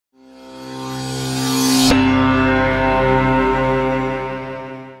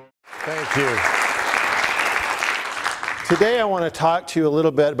you. Today I want to talk to you a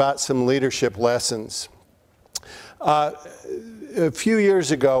little bit about some leadership lessons. A few years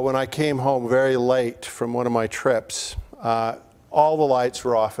ago when I came home very late from one of my trips, all the lights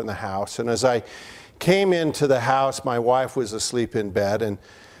were off in the house. And as I came into the house, my wife was asleep in bed. And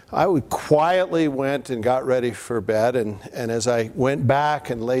I quietly went and got ready for bed. And as I went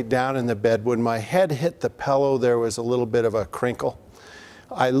back and laid down in the bed, when my head hit the pillow, there was a little bit of a crinkle.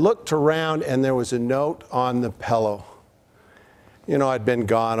 I looked around and there was a note on the pillow. You know, I'd been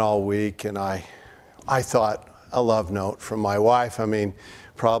gone all week, and I thought, a love note from my wife. I mean,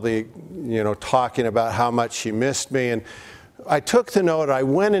 probably, you know, talking about how much she missed me. And I took the note, I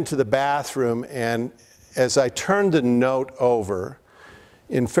went into the bathroom, and as I turned the note over,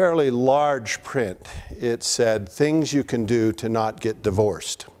 in fairly large print, it said, "Things you can do to not get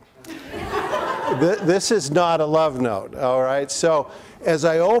divorced." This is not a love note, all right? So as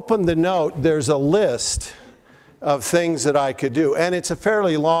I opened the note, there's a list of things that I could do. And it's a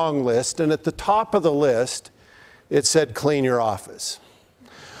fairly long list. And at the top of the list, it said, "Clean your office."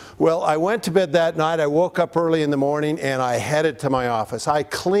 Well, I went to bed that night. I woke up early in the morning and I headed to my office. I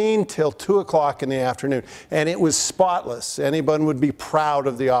cleaned till 2 o'clock in the afternoon, and it was spotless. Anyone would be proud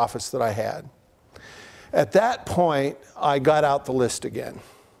of the office that I had. At that point, I got out the list again.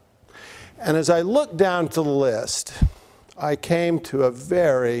 And as I looked down to the list, I came to a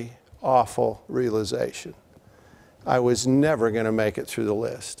very awful realization. I was never going to make it through the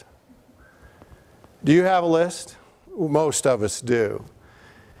list. Do you have a list? Most of us do.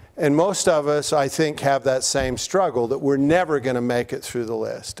 And most of us, I think, have that same struggle, that we're never going to make it through the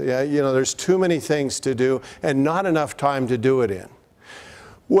list. You know, there's too many things to do and not enough time to do it in.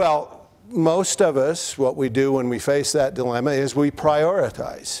 Well, most of us, what we do when we face that dilemma is we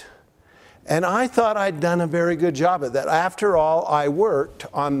prioritize. And I thought I'd done a very good job of that. After all, I worked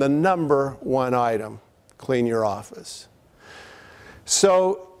on the number one item: clean your office.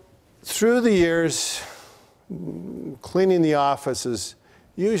 So through the years, cleaning the office has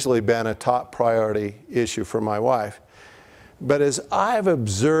usually been a top priority issue for my wife. But as I've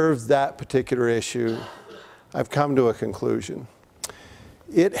observed that particular issue, I've come to a conclusion.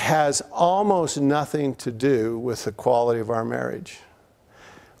 It has almost nothing to do with the quality of our marriage.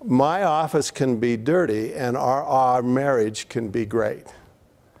 My office can be dirty and our marriage can be great.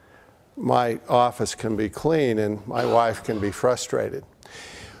 My office can be clean and my wife can be frustrated.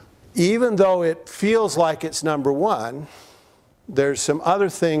 Even though it feels like it's number one, there's some other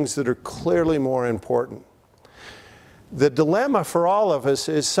things that are clearly more important. The dilemma for all of us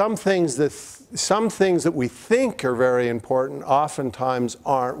is some things that we think are very important oftentimes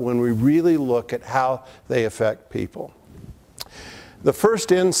aren't when we really look at how they affect people. The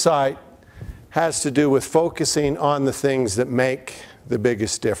first insight has to do with focusing on the things that make the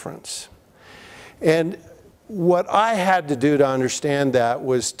biggest difference. And what I had to do to understand that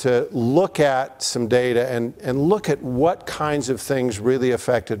was to look at some data and look at what kinds of things really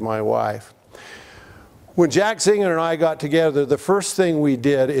affected my wife. When Jack Zenger and I got together, the first thing we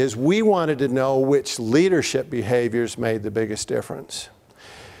did is we wanted to know which leadership behaviors made the biggest difference.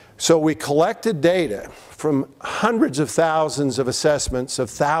 So we collected data from hundreds of thousands of assessments of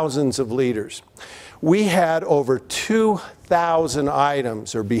thousands of leaders. We had over 2,000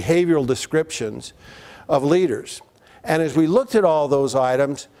 items or behavioral descriptions of leaders. And as we looked at all those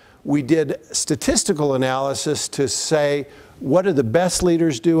items, we did statistical analysis to say, what do the best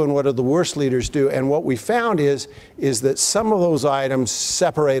leaders do and what do the worst leaders do? And what we found is that some of those items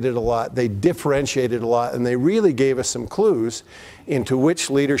separated a lot, they differentiated a lot, and they really gave us some clues into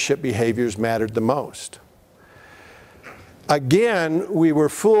which leadership behaviors mattered the most. Again, we were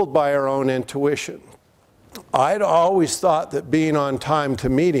fooled by our own intuition. I'd always thought that being on time to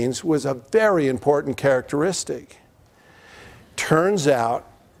meetings was a very important characteristic. Turns out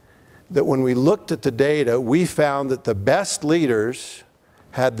that when we looked at the data, we found that the best leaders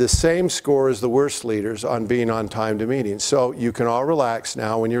had the same score as the worst leaders on being on time to meetings. So you can all relax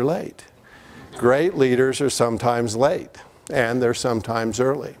now when you're late. Great leaders are sometimes late, and they're sometimes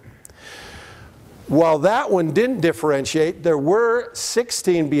early. While that one didn't differentiate, there were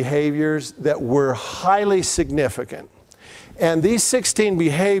 16 behaviors that were highly significant. And these 16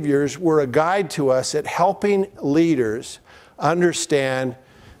 behaviors were a guide to us at helping leaders understand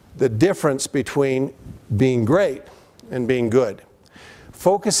the difference between being great and being good.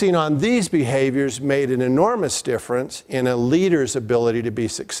 Focusing on these behaviors made an enormous difference in a leader's ability to be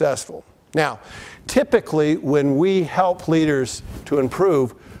successful. Now, typically when we help leaders to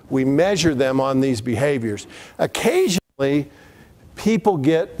improve, we measure them on these behaviors. Occasionally, people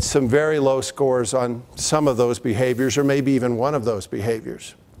get some very low scores on some of those behaviors, or maybe even one of those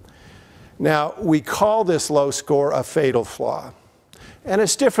behaviors. Now, we call this low score a fatal flaw. And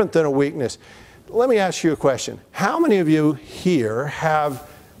it's different than a weakness. Let me ask you a question. How many of you here have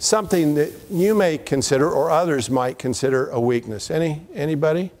something that you may consider or others might consider a weakness?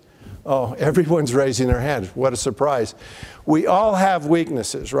 Anybody? Oh, everyone's raising their hands. What a surprise. We all have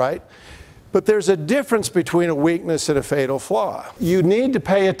weaknesses, right? But there's a difference between a weakness and a fatal flaw. You need to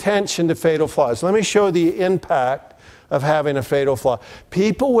pay attention to fatal flaws. Let me show the impact of having a fatal flaw.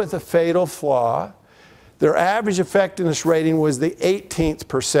 People with a fatal flaw, their average effectiveness rating was the 18th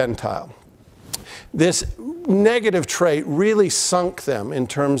percentile. This negative trait really sunk them in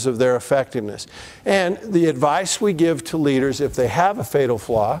terms of their effectiveness. And the advice we give to leaders if they have a fatal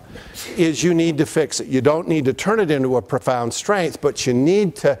flaw is you need to fix it. You don't need to turn it into a profound strength, but you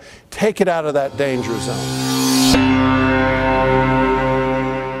need to take it out of that danger zone.